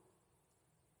sure.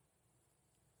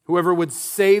 Whoever would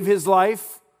save his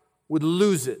life would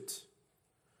lose it.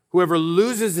 Whoever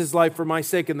loses his life for my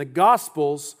sake and the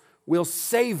gospel's will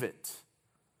save it.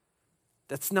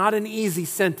 That's not an easy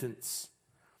sentence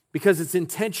because it's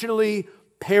intentionally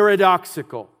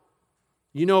paradoxical.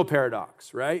 You know a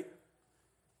paradox, right?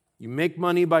 You make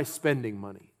money by spending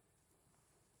money.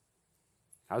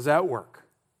 How's that work?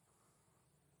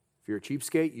 If you're a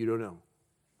cheapskate, you don't know.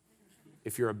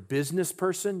 If you're a business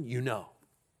person, you know.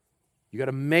 You got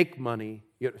to make money.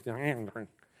 You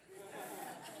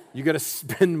got to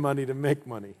spend money to make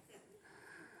money.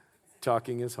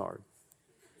 Talking is hard.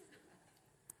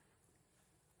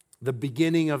 The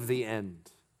beginning of the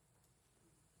end.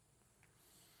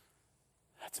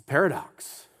 That's a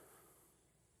paradox.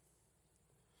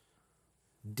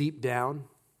 Deep down,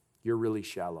 you're really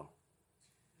shallow.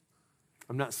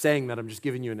 I'm not saying that, I'm just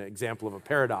giving you an example of a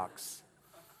paradox.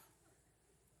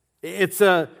 There's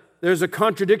a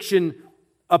contradiction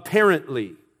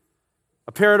apparently.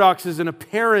 A paradox is an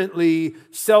apparently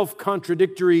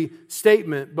self-contradictory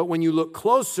statement, but when you look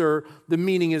closer, the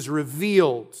meaning is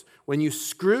revealed. When you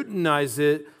scrutinize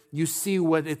it, you see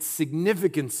what its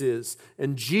significance is.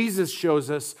 And Jesus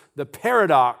shows us the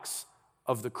paradox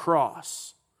of the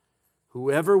cross.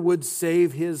 Whoever would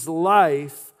save his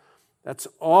life, that's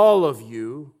all of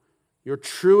you, your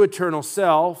true eternal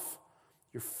self,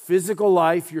 your physical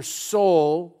life, your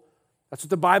soul. That's what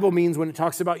the Bible means when it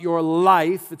talks about your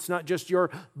life. It's not just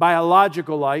your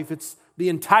biological life. It's the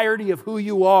entirety of who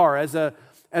you are as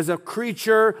a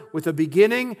creature with a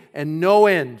beginning and no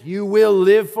end. You will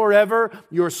live forever.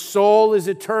 Your soul is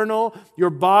eternal. Your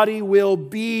body will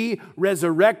be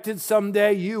resurrected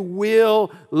someday. You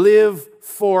will live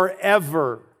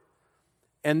forever.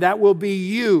 And that will be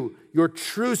you, your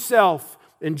true self.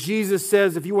 And Jesus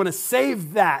says, if you want to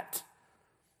save that,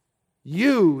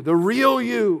 you, the real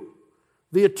you,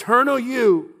 the eternal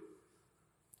you,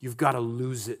 you've got to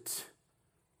lose it.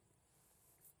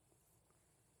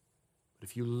 But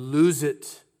if you lose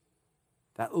it,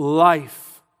 that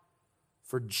life,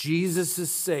 for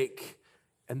Jesus' sake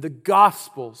and the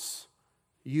gospel's,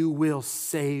 you will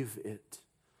save it.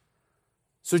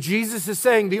 So Jesus is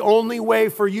saying the only way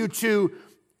for you to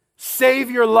save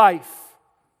your life,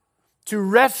 to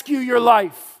rescue your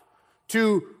life,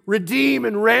 to redeem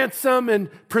and ransom and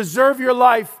preserve your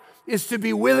life is to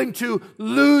be willing to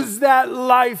lose that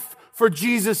life for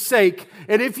Jesus' sake.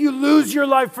 And if you lose your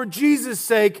life for Jesus'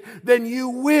 sake, then you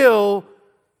will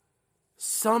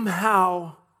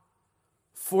somehow,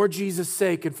 for Jesus'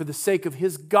 sake and for the sake of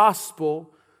his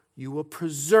gospel, you will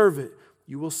preserve it.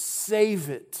 You will save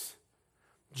it.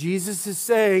 Jesus is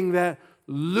saying that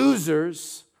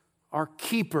losers are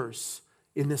keepers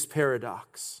in this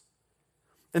paradox.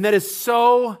 And that is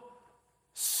so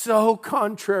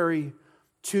contrary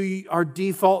to our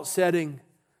default setting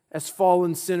as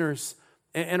fallen sinners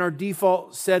and our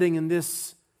default setting in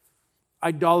this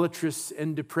idolatrous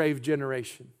and depraved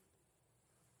generation.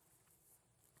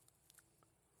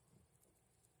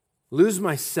 Lose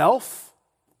myself?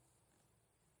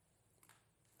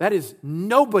 That is,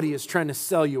 nobody is trying to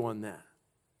sell you on that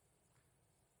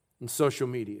in social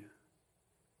media.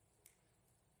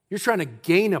 You're trying to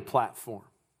gain a platform,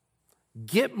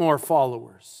 get more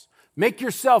followers, make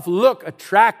yourself look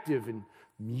attractive and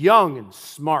young and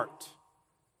smart.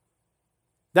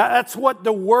 That's what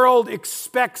the world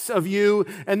expects of you,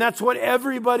 and that's what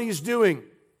everybody's doing.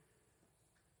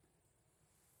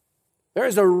 There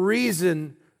is a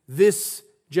reason this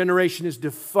generation is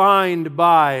defined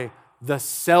by the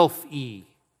selfie.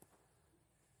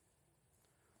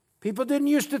 People didn't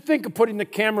used to think of putting the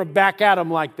camera back at them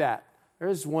like that.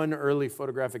 There's one early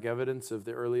photographic evidence of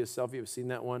the earliest selfie. You've seen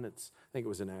that one? I think it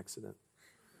was an accident.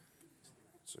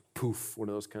 It's a poof, one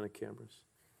of those kind of cameras.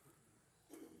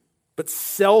 But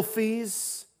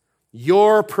selfies,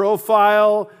 your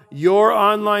profile, your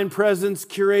online presence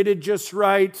curated just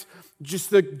right,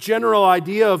 just the general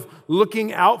idea of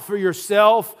looking out for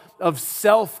yourself, of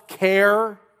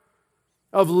self-care,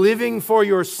 of living for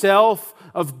yourself,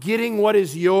 of getting what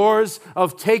is yours,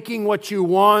 of taking what you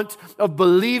want, of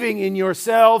believing in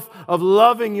yourself, of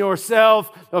loving yourself,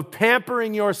 of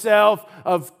pampering yourself,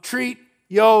 of treat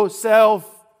yourself.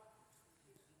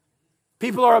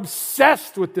 People are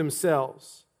obsessed with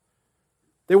themselves.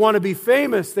 They want to be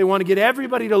famous. They want to get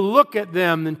everybody to look at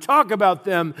them and talk about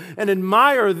them and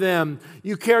admire them.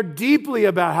 You care deeply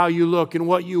about how you look and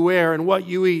what you wear and what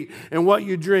you eat and what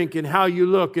you drink and how you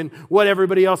look and what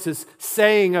everybody else is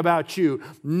saying about you.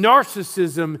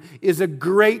 Narcissism is a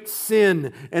great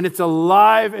sin, and it's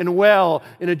alive and well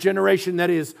in a generation that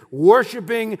is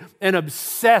worshiping and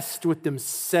obsessed with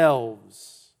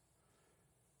themselves.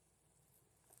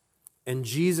 And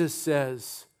Jesus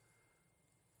says,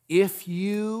 if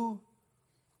you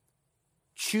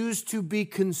choose to be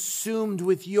consumed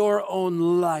with your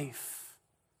own life,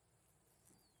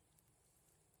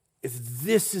 if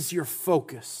this is your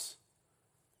focus,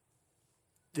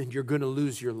 then you're going to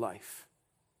lose your life.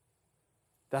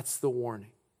 That's the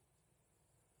warning.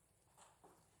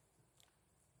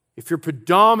 If your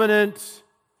predominant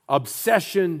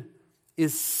obsession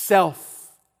is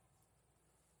self,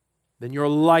 then your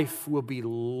life will be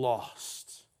lost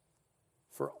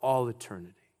for all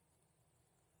eternity.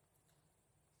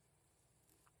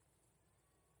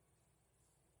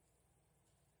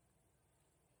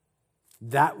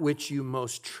 That which you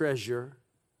most treasure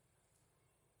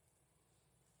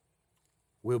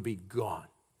will be gone.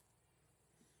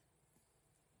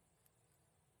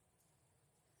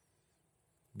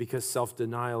 Because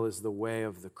self-denial is the way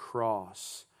of the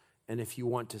cross. And if you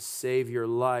want to save your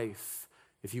life,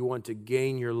 if you want to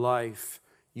gain your life,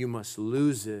 you must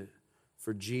lose it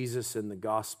for Jesus and the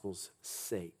gospel's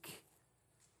sake.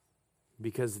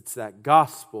 Because it's that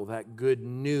gospel, that good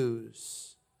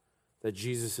news that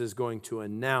Jesus is going to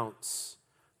announce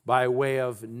by way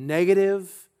of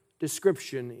negative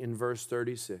description in verse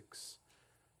 36.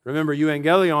 Remember,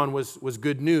 euangelion was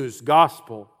good news,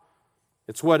 gospel.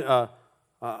 It's what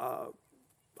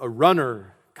a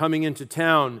runner coming into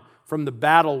town from the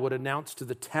battle would announce to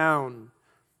the town.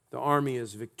 The army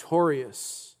is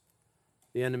victorious.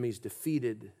 The enemy's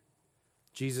defeated.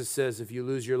 Jesus says, if you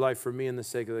lose your life for me in the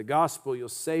sake of the gospel, you'll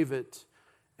save it.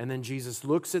 And then Jesus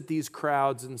looks at these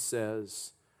crowds and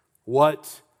says,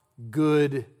 what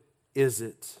good is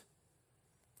it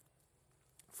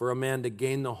for a man to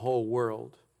gain the whole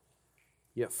world,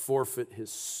 yet forfeit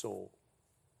his soul?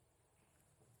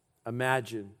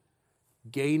 Imagine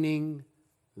gaining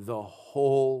the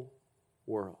whole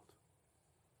world.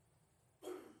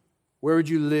 Where would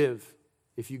you live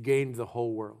if you gained the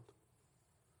whole world?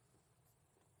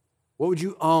 What would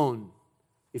you own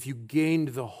if you gained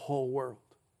the whole world?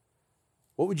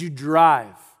 What would you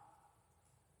drive?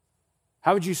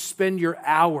 How would you spend your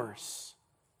hours?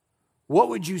 What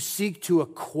would you seek to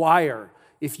acquire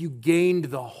if you gained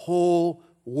the whole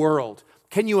world?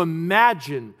 Can you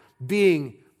imagine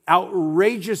being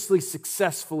outrageously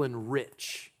successful and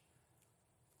rich?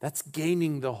 That's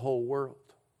gaining the whole world.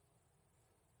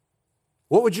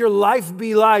 What would your life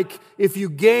be like if you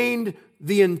gained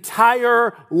the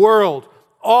entire world?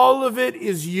 All of it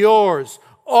is yours.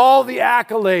 All the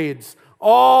accolades,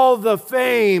 all the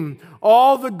fame,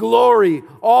 all the glory,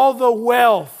 all the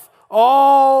wealth,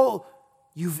 all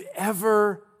you've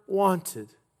ever wanted.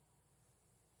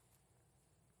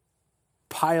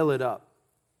 Pile it up.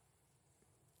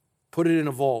 Put it in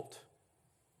a vault.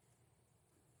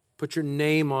 Put your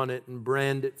name on it and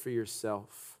brand it for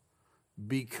yourself.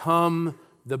 Become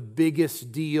the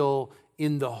biggest deal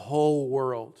in the whole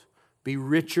world. Be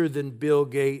richer than Bill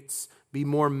Gates. Be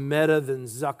more meta than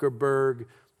Zuckerberg.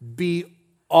 Be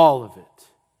all of it.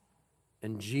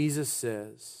 And Jesus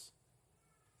says,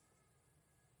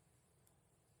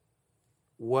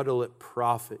 what'll it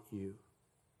profit you?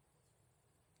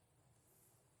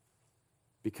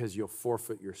 Because you'll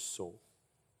forfeit your soul.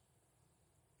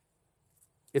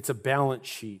 It's a balance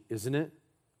sheet, isn't it?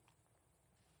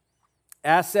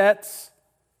 Assets,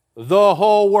 the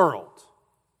whole world.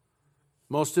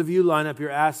 Most of you line up your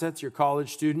assets, you're a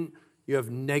college student, you have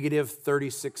negative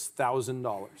 $36,000.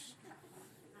 And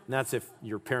that's if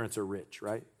your parents are rich,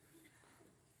 right?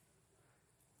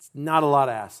 It's not a lot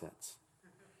of assets.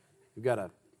 You've got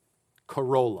a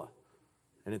Corolla,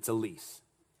 and it's a lease.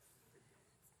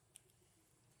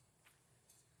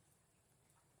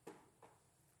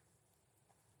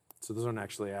 So those aren't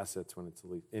actually assets when it's a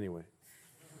lease. Anyway.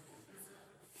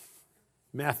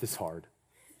 Math is hard.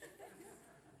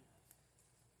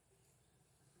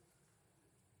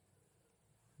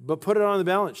 But put it on the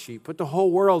balance sheet. Put the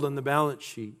whole world on the balance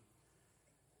sheet.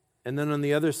 And then on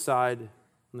the other side,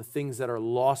 on the things that are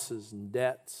losses and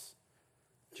debts,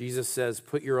 Jesus says,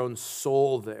 put your own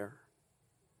soul there.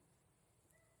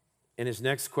 And his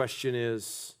next question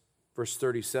is, verse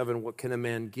 37, what can a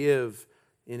man give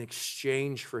in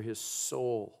exchange for his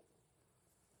soul?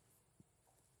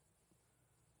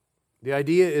 The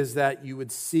idea is that you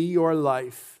would see your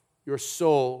life, your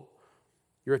soul,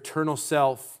 your eternal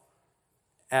self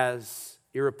as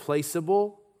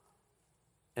irreplaceable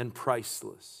and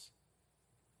priceless.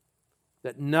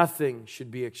 That nothing should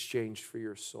be exchanged for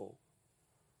your soul.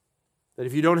 That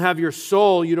if you don't have your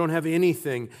soul, you don't have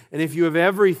anything. And if you have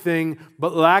everything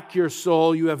but lack your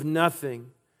soul, you have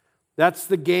nothing. That's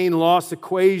the gain-loss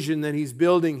equation that he's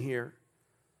building here.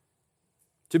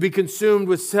 To be consumed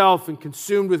with self and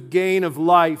consumed with gain of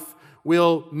life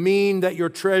will mean that your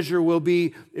treasure will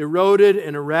be eroded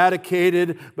and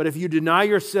eradicated. But if you deny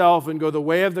yourself and go the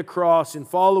way of the cross in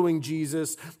following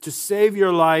Jesus to save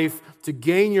your life, to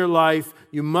gain your life,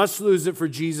 you must lose it for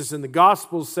Jesus and the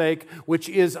gospel's sake, which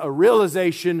is a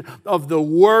realization of the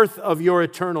worth of your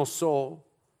eternal soul.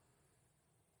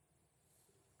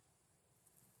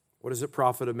 What does it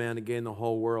profit a man to gain the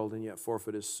whole world and yet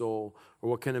forfeit his soul?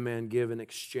 Or what can a man give in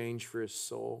exchange for his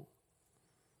soul?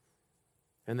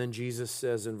 And then Jesus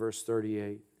says in verse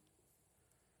 38,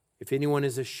 if anyone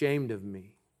is ashamed of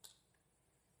me.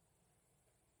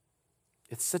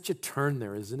 It's such a turn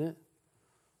there, isn't it?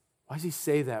 Why does he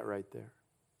say that right there?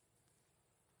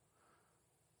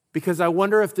 Because I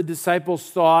wonder if the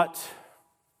disciples thought,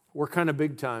 we're kind of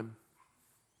big time.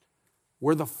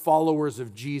 We're the followers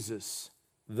of Jesus,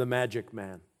 the magic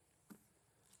man.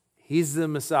 He's the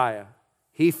Messiah.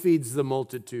 He feeds the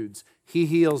multitudes. He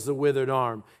heals the withered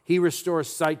arm. He restores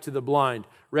sight to the blind.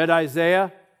 Read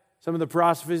Isaiah, some of the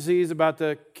prophecies about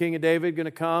the King of David going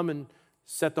to come and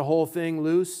set the whole thing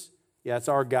loose. Yeah, it's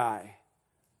our guy.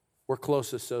 We're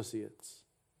close associates.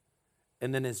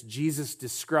 And then as Jesus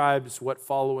describes what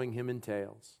following him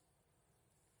entails,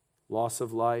 loss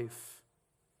of life,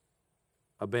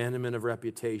 abandonment of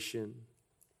reputation,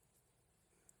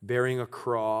 bearing a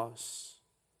cross,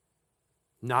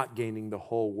 not gaining the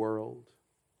whole world,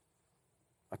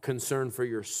 a concern for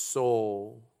your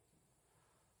soul.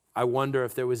 I wonder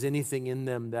if there was anything in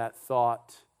them that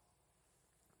thought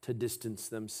to distance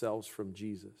themselves from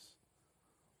Jesus.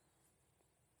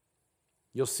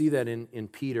 You'll see that in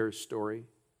Peter's story.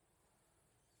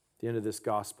 At the end of this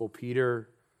gospel, Peter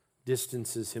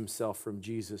distances himself from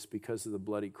Jesus because of the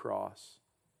bloody cross,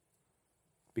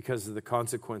 because of the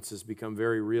consequences become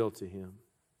very real to him.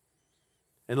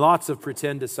 And lots of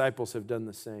pretend disciples have done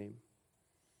the same.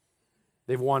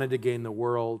 They've wanted to gain the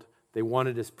world. They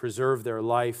wanted to preserve their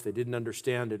life. They didn't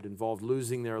understand it involved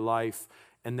losing their life.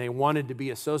 And they wanted to be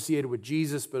associated with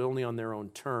Jesus, but only on their own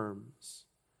terms.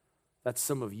 That's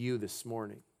some of you this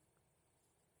morning.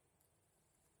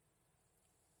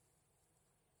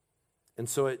 And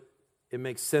so it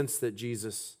makes sense that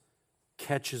Jesus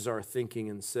catches our thinking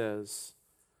and says,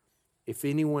 if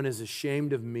anyone is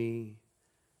ashamed of me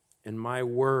and my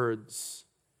words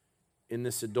in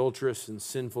this adulterous and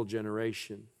sinful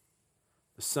generation,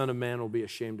 the Son of Man will be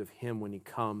ashamed of him when he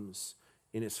comes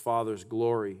in his Father's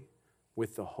glory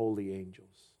with the holy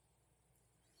angels.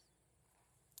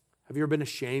 Have you ever been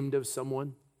ashamed of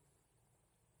someone?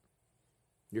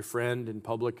 Your friend in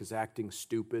public is acting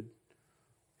stupid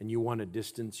and you want to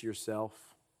distance yourself.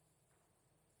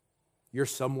 You're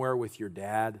somewhere with your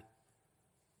dad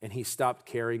and he stopped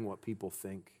caring what people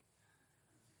think.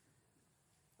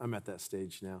 I'm at that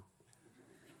stage now.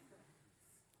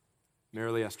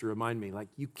 Marilee has to remind me, like,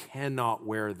 you cannot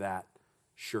wear that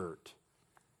shirt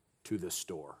to the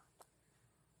store.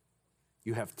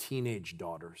 You have teenage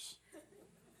daughters.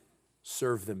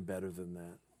 Serve them better than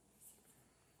that.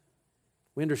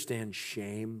 We understand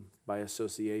shame by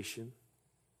association.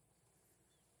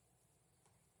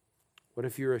 What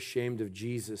if you're ashamed of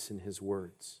Jesus and his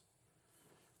words?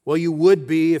 Well, you would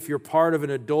be if you're part of an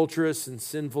adulterous and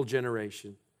sinful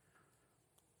generation.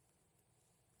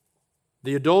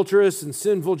 The adulterous and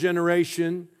sinful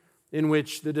generation in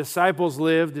which the disciples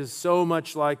lived is so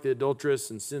much like the adulterous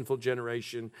and sinful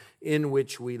generation in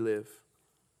which we live.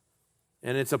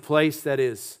 And it's a place that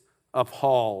is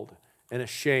appalled and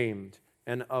ashamed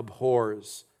and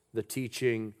abhors the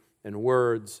teaching and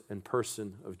words and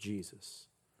person of Jesus.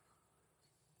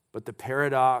 But the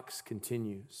paradox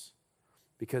continues,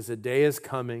 because a day is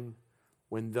coming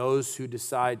when those who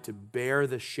decide to bear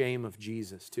the shame of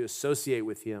Jesus, to associate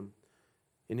with him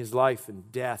in his life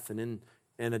and death and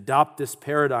adopt this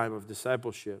paradigm of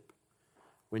discipleship,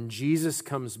 when Jesus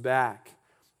comes back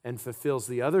and fulfills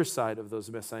the other side of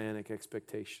those messianic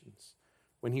expectations,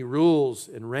 when he rules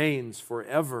and reigns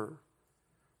forever,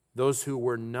 those who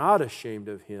were not ashamed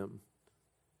of him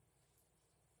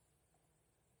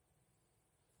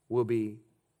will be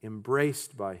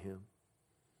embraced by him.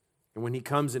 And when he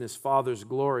comes in his Father's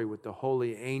glory with the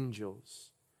holy angels,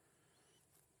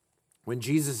 when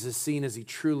Jesus is seen as he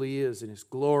truly is in his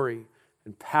glory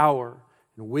and power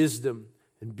and wisdom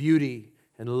and beauty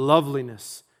and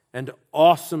loveliness and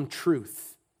awesome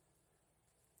truth,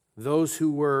 those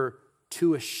who were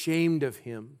too ashamed of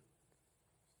him,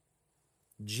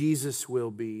 Jesus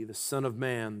will be, the Son of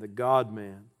Man, the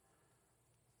God-man,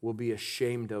 will be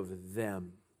ashamed of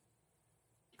them.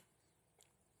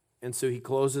 And so he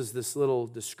closes this little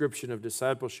description of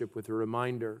discipleship with a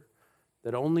reminder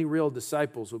that only real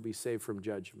disciples will be saved from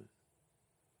judgment.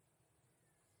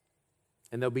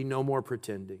 And there'll be no more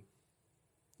pretending,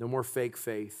 no more fake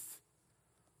faith,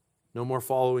 no more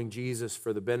following Jesus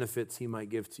for the benefits he might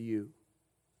give to you.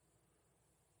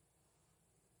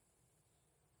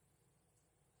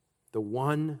 The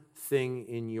one thing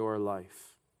in your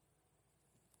life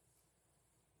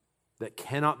that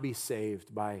cannot be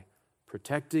saved by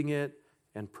protecting it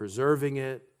and preserving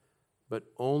it, but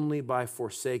only by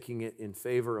forsaking it in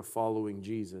favor of following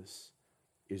Jesus,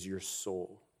 is your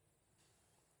soul.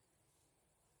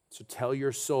 So tell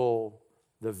your soul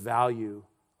the value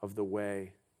of the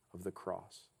way of the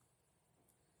cross.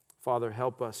 Father,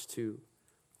 help us to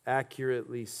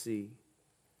accurately see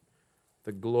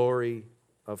the glory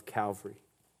of Calvary,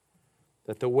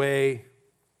 that the way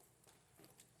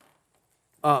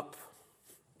up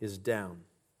is down,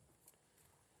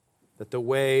 that the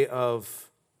way of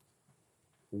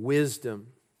wisdom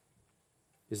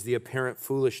is the apparent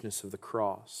foolishness of the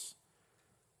cross,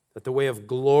 that the way of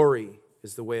glory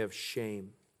is the way of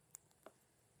shame.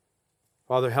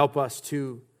 Father, help us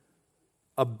to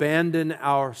abandon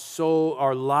our soul,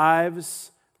 our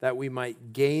lives, that we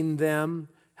might gain them.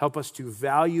 Help us to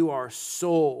value our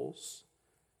souls,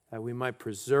 that we might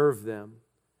preserve them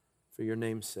for your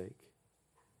name's sake.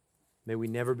 May we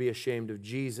never be ashamed of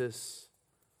Jesus,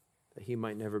 that he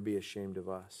might never be ashamed of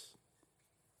us.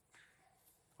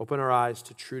 Open our eyes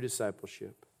to true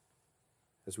discipleship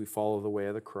as we follow the way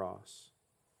of the cross.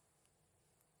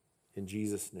 In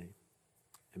Jesus' name,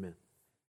 amen.